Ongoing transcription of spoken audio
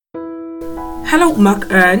Hello,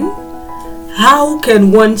 Mark Ann. How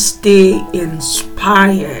can one stay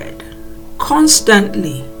inspired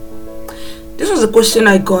constantly? This was a question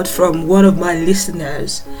I got from one of my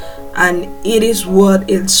listeners, and it is what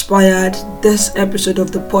inspired this episode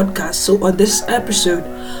of the podcast. So, on this episode,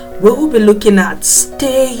 we will be looking at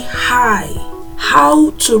stay high,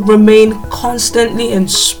 how to remain constantly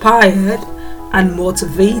inspired and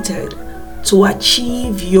motivated to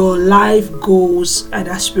achieve your life goals and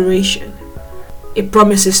aspirations. It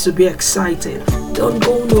promises to be exciting. Don't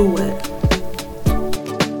go nowhere.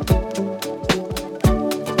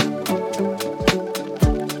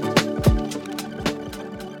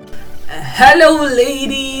 Hello,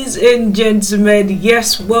 ladies and gentlemen.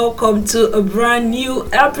 Yes, welcome to a brand new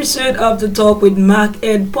episode of the Talk with Mark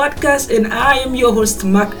Ann podcast, and I am your host,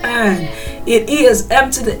 Mark Ann. It is M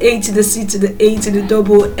to the A to the C to the A to the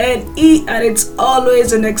double N E, and it's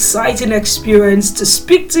always an exciting experience to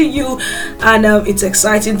speak to you. And it's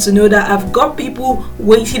exciting to know that I've got people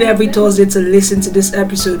waiting every Thursday to listen to this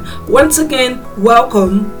episode. Once again,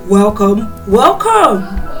 welcome.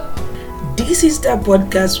 This is the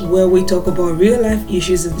podcast where we talk about real life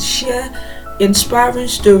issues and share inspiring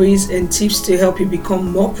stories and tips to help you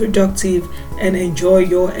become more productive and enjoy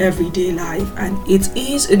your everyday life. And it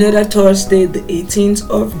is another Thursday, the 18th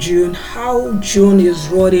of June. How June is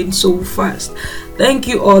running so fast. Thank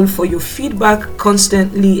you all for your feedback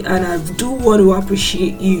constantly, and I do want to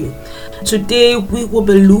appreciate you. Today we will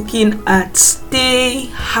be looking at stay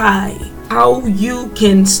high. How you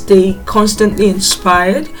can stay constantly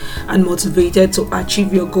inspired and motivated to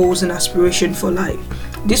achieve your goals and aspirations for life.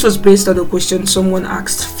 This was based on a question someone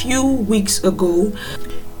asked a few weeks ago.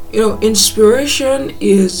 Inspiration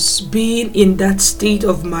is being in that state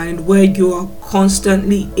of mind where you are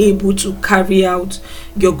constantly able to carry out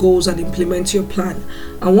your goals and implement your plan.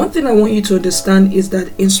 And one thing I want you to understand is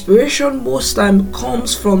that inspiration most time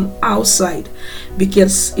comes from outside,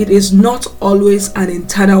 because it is not always an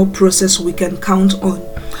internal process we can count on.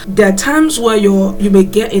 There are times where you may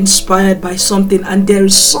get inspired by something and there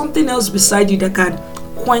is something else beside you that can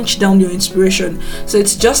quench down your inspiration. So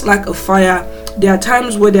it's just like a fire. There are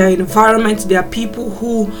times where there are environments, there are people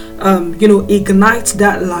who ignite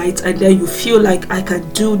that light, and then you feel like, I can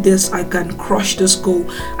do this, I can crush this goal,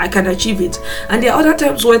 I can achieve it. And there are other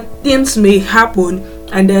times where things may happen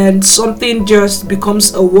and then something just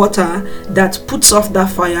becomes a water that puts off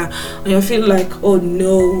that fire, and you feel like, oh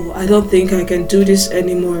no, I don't think I can do this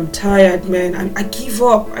anymore, I'm tired, man, I give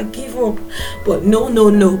up. But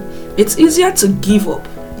no, it's easier to give up,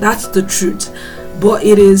 that's the truth. But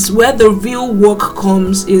it is where the real work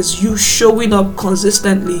comes, is you showing up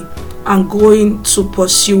consistently and going to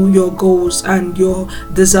pursue your goals and your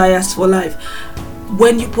desires for life.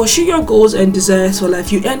 When you pursue your goals and desires for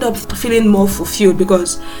life, you end up feeling more fulfilled,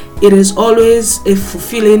 because it is always a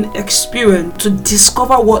fulfilling experience to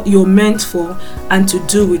discover what you're meant for and to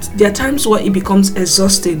do it. There are times where it becomes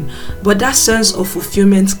exhausting, but that sense of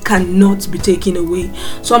fulfillment cannot be taken away.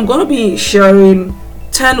 So I'm going to be sharing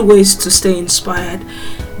 10 ways to stay inspired.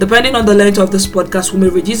 Depending on the length of this podcast, we may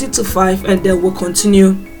reduce it to 5, and then we'll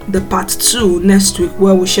continue the part 2 next week,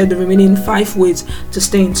 where we'll share the remaining 5 ways to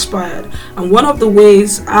stay inspired. And one of the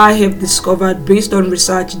ways I have discovered based on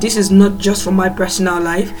research, this is not just for my personal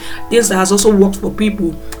life, this has also worked for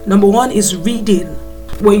people. Number 1 is reading.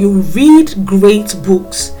 When you read great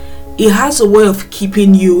books, it has a way of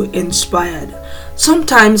keeping you inspired.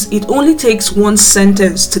 Sometimes it only takes one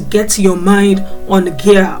sentence to get your mind on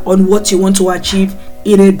gear on what you want to achieve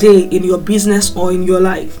in a day, in your business or in your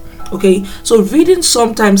life. Okay, so reading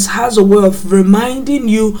sometimes has a way of reminding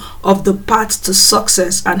you of the path to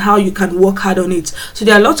success and how you can work hard on it. So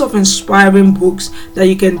there are lots of inspiring books that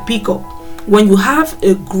you can pick up. When you have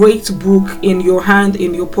a great book in your hand,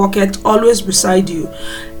 in your pocket, always beside you,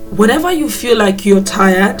 whenever you feel like you're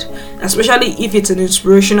tired, especially if it's an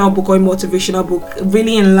inspirational book or a motivational book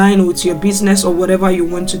really in line with your business or whatever you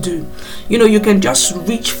want to do, you can just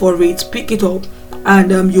reach for it, pick it up,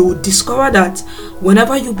 and you will discover that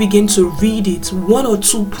whenever you begin to read it, 1 or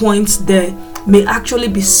 2 points there may actually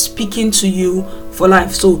be speaking to you for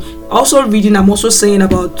life. So also reading, I'm also saying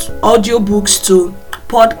about audiobooks too,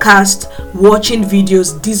 podcast, watching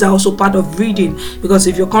videos. These are also part of reading, because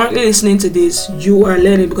if you're currently listening to this, you are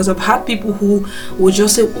learning. Because I've had people who will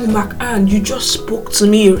just say, oh Mark Ann, you just spoke to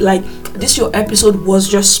me, like this your episode was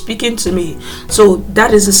just speaking to me. So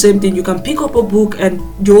that is the same thing. You can pick up a book and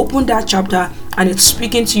you open that chapter and it's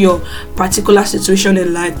speaking to your particular situation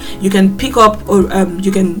in life, you can pick up or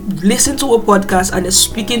you can listen to a podcast and it's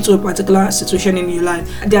speaking to a particular situation in your life.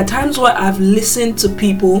 There are times where I've listened to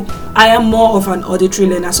people. I am more of an auditory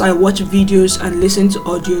learner, so I watch videos and listen to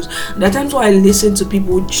audios. There are times where I listen to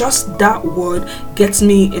people, just that word gets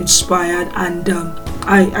me inspired, and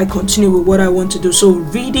I continue with what I want to do. So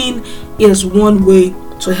reading is one way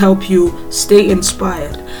to help you stay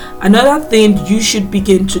inspired. Another thing you should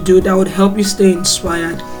begin to do that would help you stay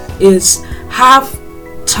inspired is have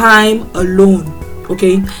time alone.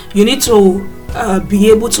 Okay, you need to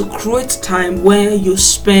be able to create time where you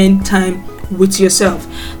spend time with yourself.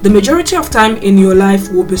 The majority of time in your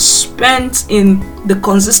life will be spent in the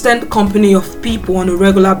consistent company of people on a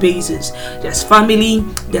regular basis. There's family,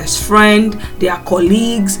 there's friend, there are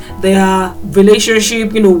colleagues, there are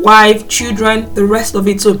relationship, wife, children, the rest of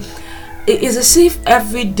it. So it is as if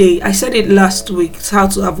every day, I said it last week, it's how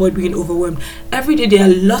to avoid being overwhelmed. Every day there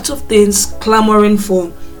are lots of things clamoring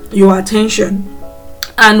for your attention.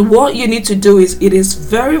 And what you need to do is, it is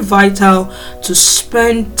very vital to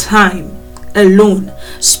spend time alone.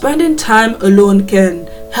 Spending time alone can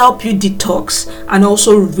help you detox and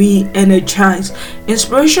also re-energize.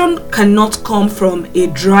 Inspiration cannot come from a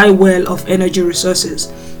dry well of energy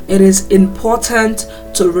resources. It is important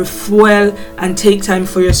to refuel and take time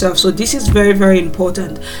for yourself. So this is very, very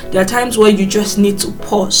important. There are times where you just need to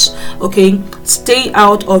pause. Okay, stay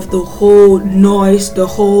out of the whole noise, the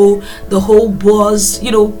whole buzz,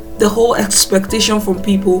 the whole expectation from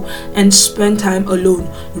people, and spend time alone.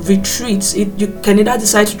 Retreats. You can either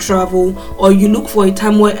decide to travel or you look for a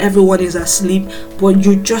time where everyone is asleep, but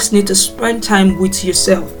you just need to spend time with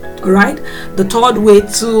yourself. All right. The third way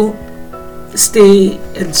to stay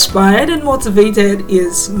inspired and motivated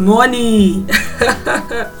is money.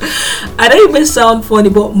 I know it may sound funny,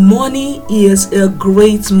 but money is a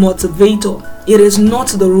great motivator. It is not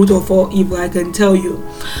the root of all evil, I can tell you.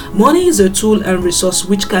 Money is a tool and resource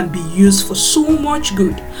which can be used for so much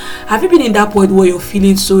good. Have you been in that point where you're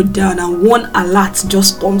feeling so down and one alert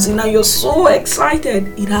just comes in and you're so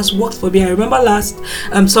excited? It has worked for me. I remember last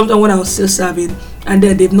sometime when I was still serving, and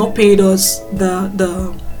then they've not paid us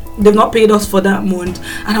they've not paid us for that month,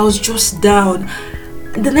 and I was just down.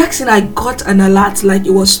 The next thing, I got an alert, like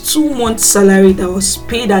it was 2 months salary that was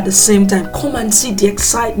paid at the same time. Come and see the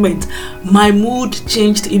excitement. My mood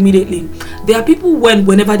changed immediately. There are people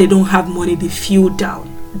whenever they don't have money, they feel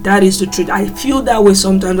down. That is the truth. I feel that way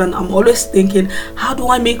sometimes, and I'm always thinking, how do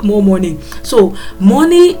I make more money? So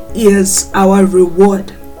money is our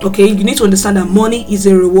reward. Okay, you need to understand that money is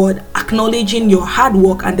a reward, acknowledging your hard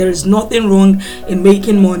work, and there is nothing wrong in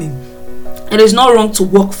making money. It is not wrong to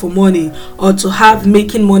work for money or to have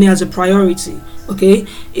making money as a priority. Okay,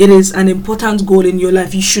 it is an important goal in your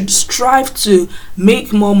life. You should strive to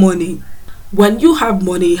make more money. When you have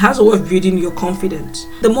money, it has a way of building your confidence.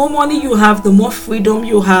 The more money you have, the more freedom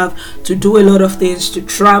you have to do a lot of things, to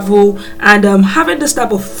travel, and having this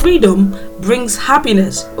type of freedom brings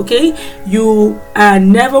happiness. Okay, you are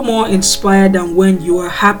never more inspired than when you are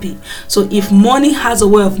happy. So if money has a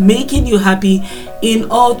way of making you happy,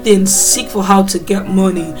 in all things seek for how to get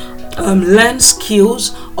money. Learn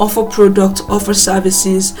skills, offer products, offer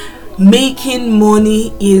services. Making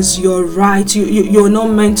money is your right. You're not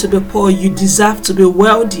meant to be poor. You deserve to be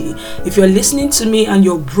wealthy. If you're listening to me and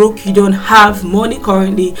you're broke, you don't have money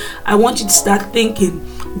currently, I want you to start thinking,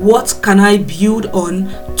 what can I build on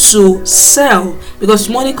to sell? Because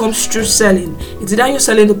money comes through selling. It's either you're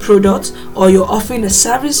selling the product or you're offering a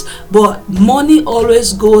service, but money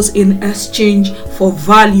always goes in exchange for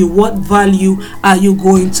value. What value are you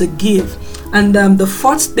going to give? And the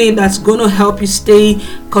fourth thing that's going to help you stay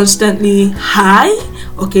constantly high,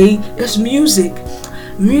 okay, is music.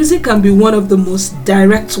 Music can be one of the most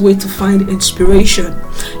direct way to find inspiration.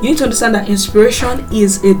 You need to understand that inspiration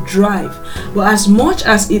is a drive, but as much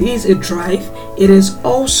as it is a drive, it is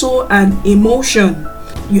also an emotion.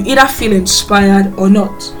 You either feel inspired or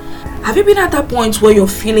not. Have you been at that point where you're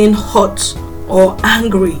feeling hot or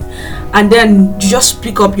angry, and then you just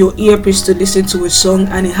pick up your earpiece to listen to a song,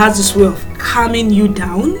 and it has this way of calming you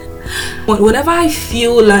down? Whenever I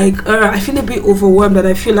feel like I feel a bit overwhelmed and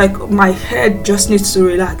I feel like my head just needs to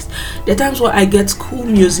relax, there are times where I get cool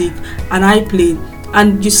music and I play,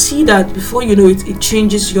 and you see that before you know it, it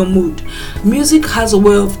changes your mood. Music has a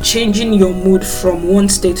way of changing your mood from one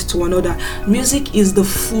state to another. Music is the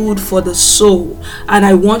food for the soul, and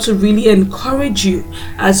I want to really encourage you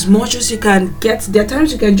as much as you can get. There are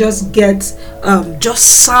times you can just get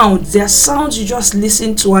just sounds. There are sounds you just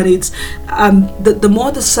listen to, and it's the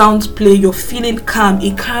more the sounds play, you're feeling calm.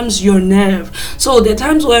 It calms your nerve. So there are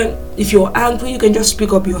times when If you're angry, you can just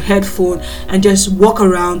pick up your headphone and just walk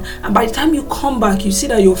around, and by the time you come back, you see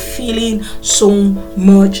that you're feeling so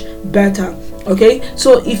much better. Okay,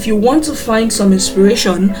 so if you want to find some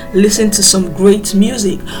inspiration, listen to some great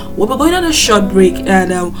music. We'll be going on a short break,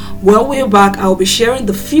 and when we're back, I'll be sharing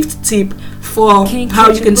the 5th tip for how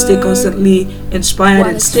you can stay constantly inspired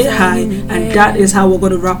and stay high, and that is how we're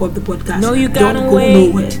going to wrap up the podcast. Don't go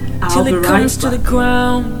nowhere. I'll be right back. To the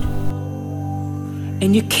ground,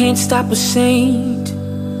 and you can't stop a saint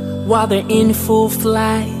while they're in full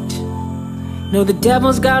flight. No, the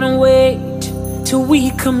devil's gotta wait till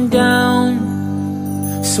we come down.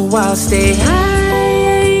 So I'll stay high, I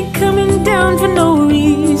ain't coming down for no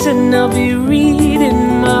reason. I'll be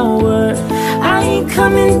reading my word. I ain't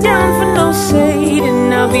coming down for no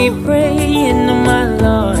Satan. I'll be praying to my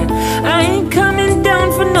Lord. I ain't coming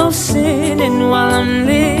down for no sinning while I'm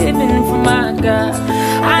living for my God.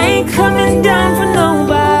 I ain't coming down for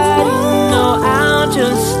nobody. No, I'll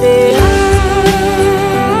just stay high.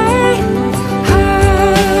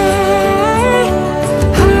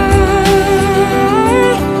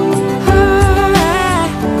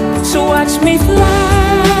 Watch me fly,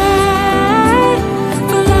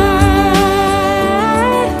 fly,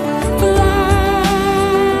 fly, fly.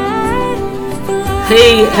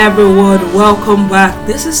 Hey everyone, welcome back.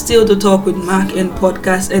 This is still the Talk with Mark and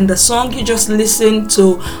podcast, and the song you just listened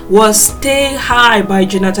to was Stay High by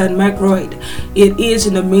Jonathan McReynolds. It is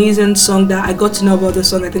an amazing song that I got to know about the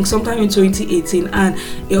song, I think sometime in 2018, and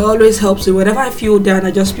it always helps me. Whenever I feel down,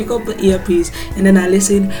 I just pick up the earpiece and then I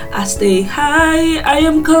listen. I stay high, I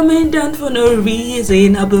am coming down for no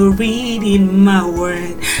reason. I'll be reading my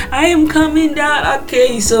word. I am coming down.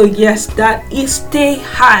 Okay, so yes, that is Stay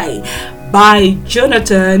High by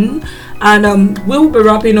Jonathan. And we'll be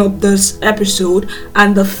wrapping up this episode.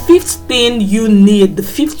 And the 5th thing you need, the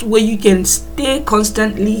 5th way you can stay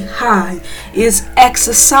constantly high, is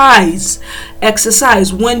exercise.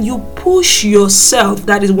 Exercise. When you push yourself,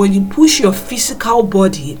 that is when you push your physical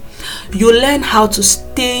body, you learn how to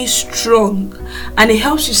stay strong, and it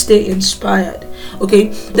helps you stay inspired. Okay,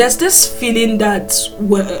 there's this feeling that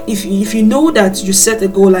if you know that you set a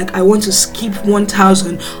goal, like I want to skip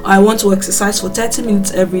 1,000, or I want to exercise for 30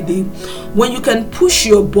 minutes every day, when you can push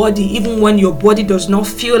your body even when your body does not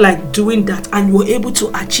feel like doing that, and you're able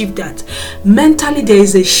to achieve that, mentally there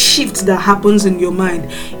is a shift that happens in your mind.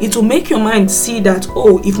 It will make your mind see that,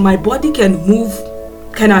 oh, if my body can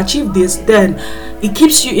achieve this, then it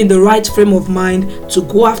keeps you in the right frame of mind to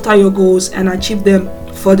go after your goals and achieve them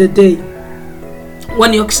for the day.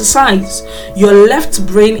 When you exercise, your left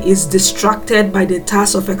brain is distracted by the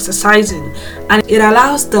task of exercising, and it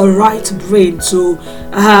allows the right brain to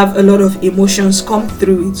have a lot of emotions come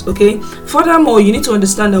through it. Okay, furthermore, you need to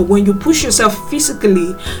understand that when you push yourself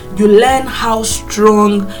physically, you learn how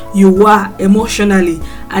strong you are emotionally,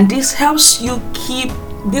 and this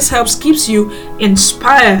keeps you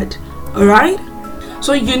inspired. All right,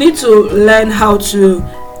 so you need to learn how to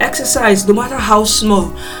exercise, no matter how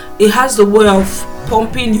small. It has the way of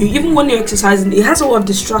pumping you. Even when you're exercising, it has a way of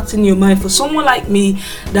distracting your mind. For someone like me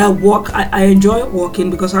that I enjoy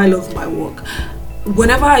walking because I love my walk.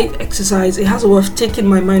 Whenever I exercise, it has a way of taking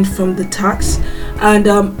my mind from the task, and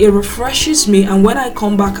it refreshes me, and when I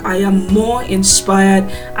come back, I am more inspired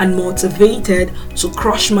and motivated to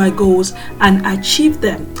crush my goals and achieve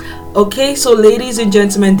them. Okay, so ladies and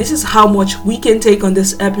gentlemen, this is how much we can take on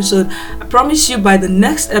this episode. I promise you, by the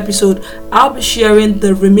next episode, I'll be sharing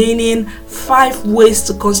the remaining 5 ways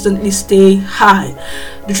to constantly stay high.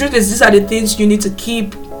 The truth is, these are the things you need to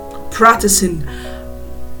keep practicing.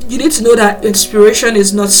 You need to know that inspiration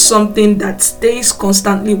is not something that stays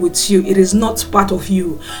constantly with you. It is not part of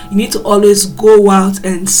you. You need to always go out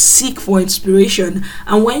and seek for inspiration.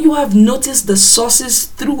 And when you have noticed the sources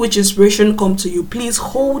through which inspiration comes to you, please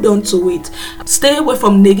hold on to it. Stay away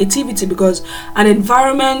from negativity, because an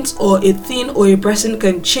environment or a thing or a person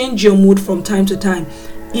can change your mood from time to time.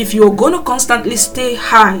 If you're going to constantly stay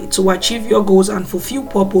high to achieve your goals and fulfill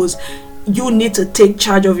purpose, you need to take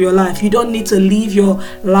charge of your life. You don't need to leave your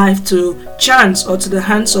life to chance or to the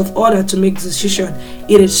hands of others to make decision.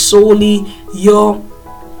 It is solely your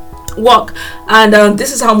work. And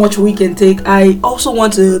this is how much we can take. I also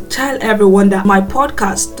want to tell everyone that my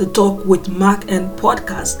podcast, The Talk with Mark and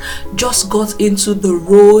Podcast, just got into the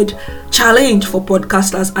road challenge for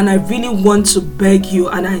podcasters, and I really want to beg you,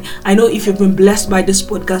 and I know if you've been blessed by this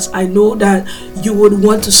podcast, I know that you would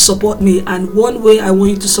want to support me. And one way I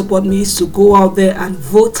want you to support me is to go out there and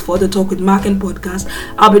vote for The Talk with Mark and Podcast.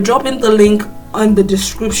 I'll be dropping the link on the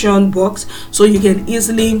description box, so you can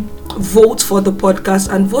easily vote for the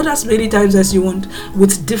podcast and vote as many times as you want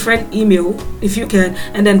with different email if you can,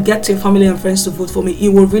 and then get your family and friends to vote for me. It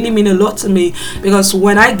will really mean a lot to me, because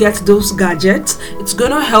when I get those gadgets, it's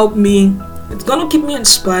gonna help me, it's gonna keep me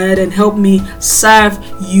inspired and help me serve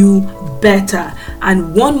you better.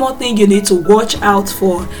 And one more thing you need to watch out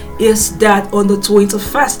for is that on the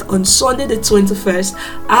 21st, on Sunday the 21st,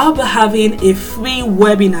 I'll be having a free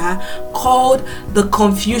webinar called the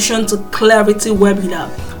Confusion to Clarity webinar,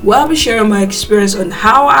 where I'll be sharing my experience on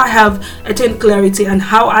how I have attained clarity and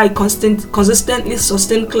how I consistently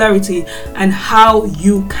sustain clarity, and how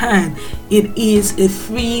you can. It is a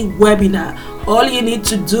free webinar. All you need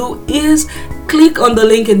to do is click on the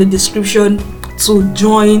link in the description to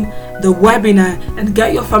join the webinar and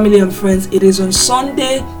get your family and friends. It is on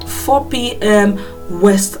Sunday, 4 p.m.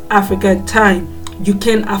 West African time. You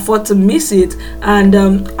can't afford to miss it, and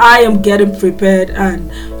I am getting prepared,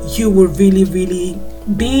 and you will really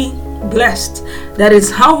be blessed. That is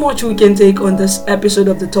how much we can take on this episode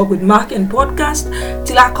of the Talk with Mark and podcast.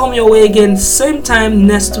 Till I come your way again same time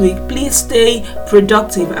next week, please stay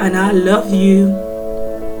productive, and I love you.